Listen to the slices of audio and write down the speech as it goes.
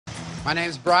My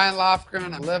name's Brian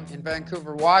Lofgren. I live in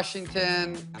Vancouver,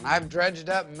 Washington, and I've dredged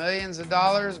up millions of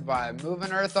dollars by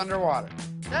moving earth underwater.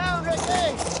 Down,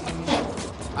 Ricky!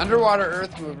 Underwater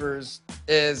Earth Movers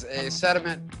is a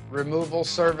sediment removal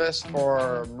service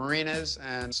for marinas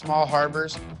and small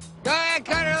harbors. Go ahead,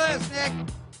 cut her loose, Nick!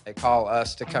 They call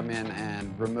us to come in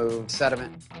and remove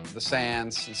sediment, the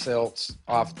sands and silts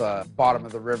off the bottom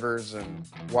of the rivers and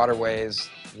waterways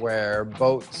where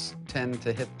boats tend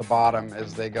to hit the bottom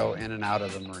as they go in and out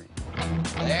of the marine.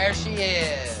 There she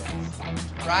is,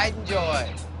 pride and joy.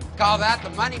 Call that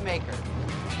the money maker.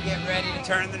 Get ready to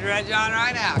turn the dredge on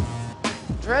right now.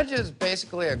 Dredge is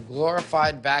basically a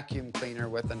glorified vacuum cleaner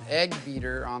with an egg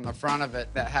beater on the front of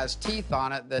it that has teeth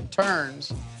on it that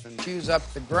turns and chews up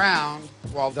the ground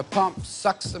while the pump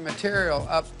sucks the material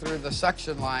up through the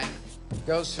suction line,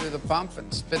 goes through the pump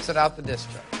and spits it out the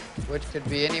discharge, which could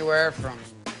be anywhere from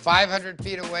 500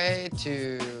 feet away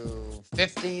to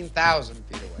 15,000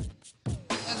 feet away.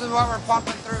 This is what we're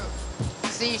pumping through.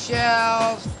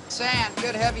 Seashells, sand,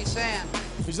 good heavy sand.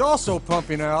 He's also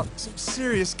pumping out some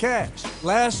serious cash.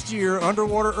 Last year,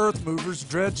 Underwater Earth Movers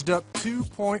dredged up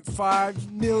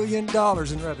 $2.5 million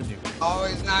in revenue.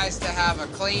 Always nice to have a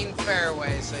clean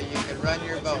fairway so you can run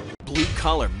your boat. Blue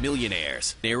Collar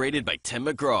Millionaires, narrated by Tim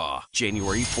McGraw.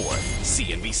 January 4th,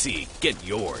 CNBC. Get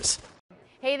yours.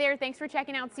 Hey there, thanks for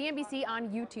checking out CNBC on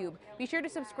YouTube. Be sure to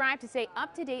subscribe to stay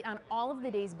up to date on all of the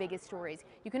day's biggest stories.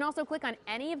 You can also click on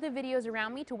any of the videos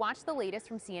around me to watch the latest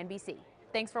from CNBC.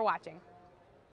 Thanks for watching.